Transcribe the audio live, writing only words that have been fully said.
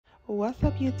What's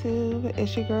up, YouTube?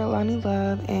 It's your girl Lonnie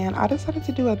Love, and I decided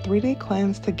to do a 3-day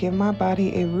cleanse to give my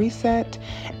body a reset.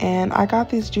 And I got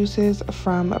these juices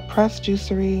from Press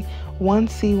Juicery,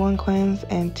 1C1 cleanse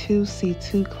and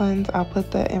 2C2 cleanse. I'll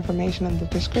put the information in the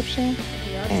description.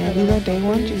 And these are day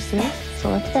 1 juices, so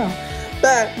let's go.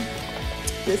 But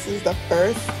this is the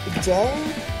first day,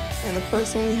 and the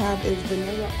first one we have is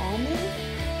vanilla almond,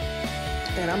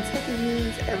 and I'm taking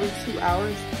these every 2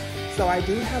 hours. So I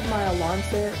do have my alarm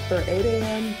set for 8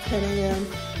 a.m., 10 a.m.,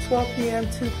 12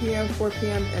 p.m., 2 p.m., 4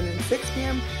 p.m., and then 6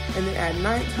 p.m. And then at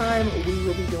nighttime, we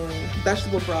will be doing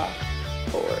vegetable broth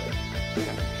for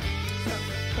dinner.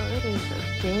 So it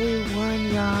is day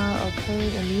 1, y'all,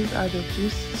 okay? And these are the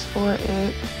juices for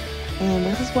it. And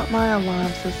this is what my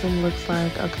alarm system looks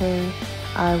like, okay?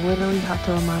 I literally have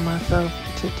to remind myself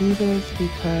to do this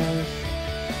because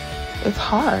it's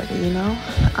hard, you know.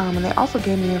 And they also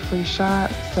gave me a free shot,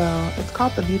 so it's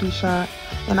called the beauty shot,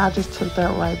 and I just took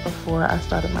that right before I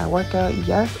started my workout.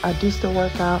 Yes, I do still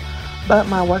work out, but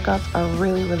my workouts are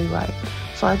really light.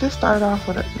 So I just started off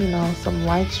with, you know, some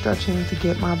light stretching to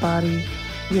get my body,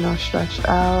 you know, stretched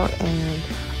out and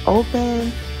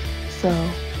open so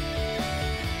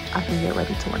I can get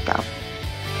ready to work out.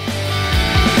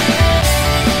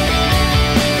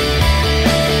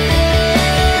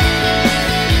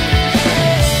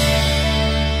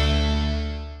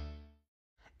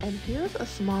 And here's a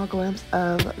small glimpse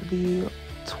of the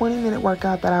 20-minute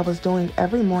workout that I was doing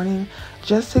every morning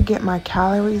just to get my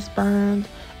calories burned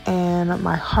and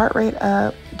my heart rate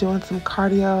up, doing some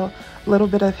cardio, a little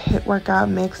bit of HIIT workout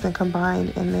mixed and combined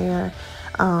in there.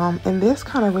 And this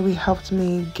kind of really helped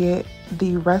me get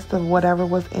the rest of whatever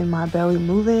was in my belly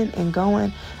moving and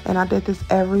going. And I did this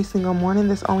every single morning.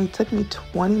 This only took me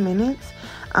 20 minutes.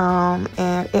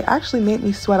 And it actually made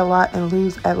me sweat a lot and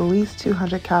lose at least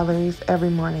 200 calories every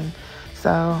morning.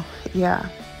 So yeah.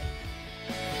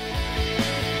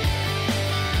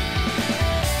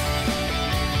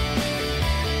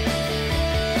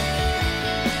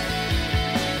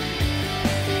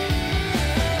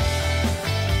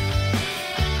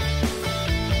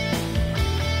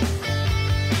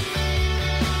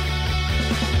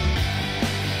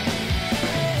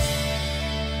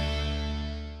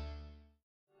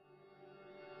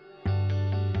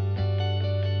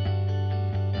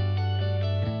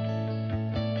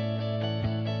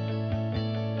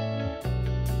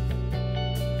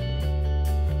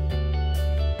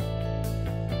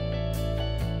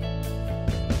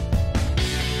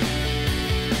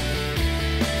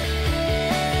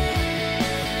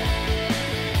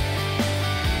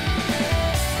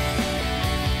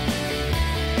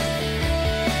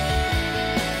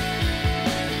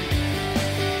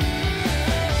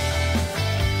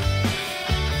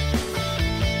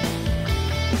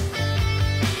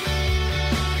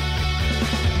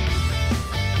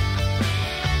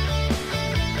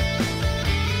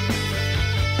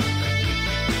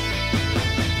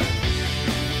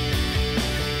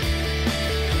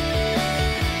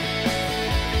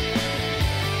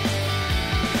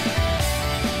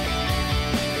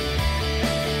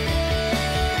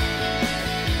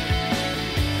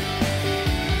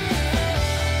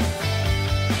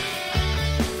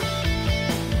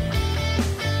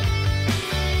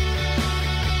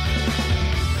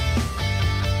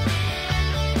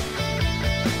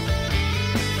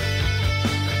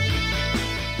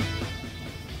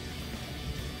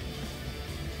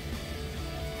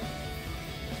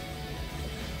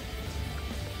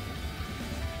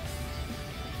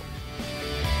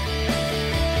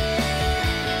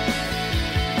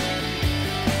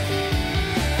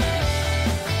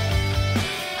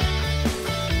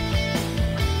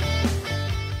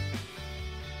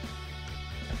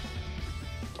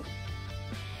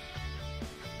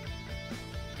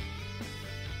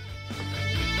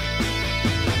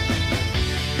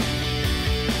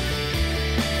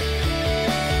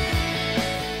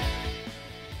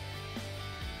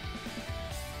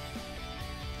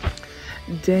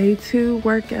 Day 2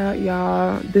 workout,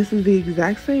 y'all. This is the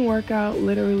exact same workout,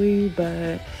 literally,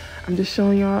 but I'm just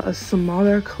showing y'all a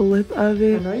smaller clip of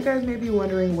it. I know you guys may be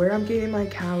wondering where I'm getting my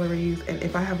calories and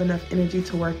if I have enough energy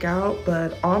to work out,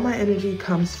 but all my energy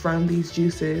comes from these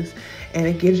juices, and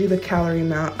it gives you the calorie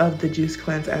amount of the juice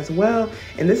cleanse as well.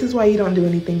 And this is why you don't do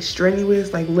anything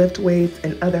strenuous like lift weights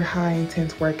and other high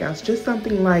intense workouts, just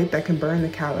something light that can burn the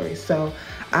calories. So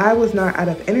I was not out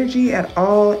of energy at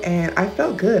all, and I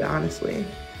felt good, honestly.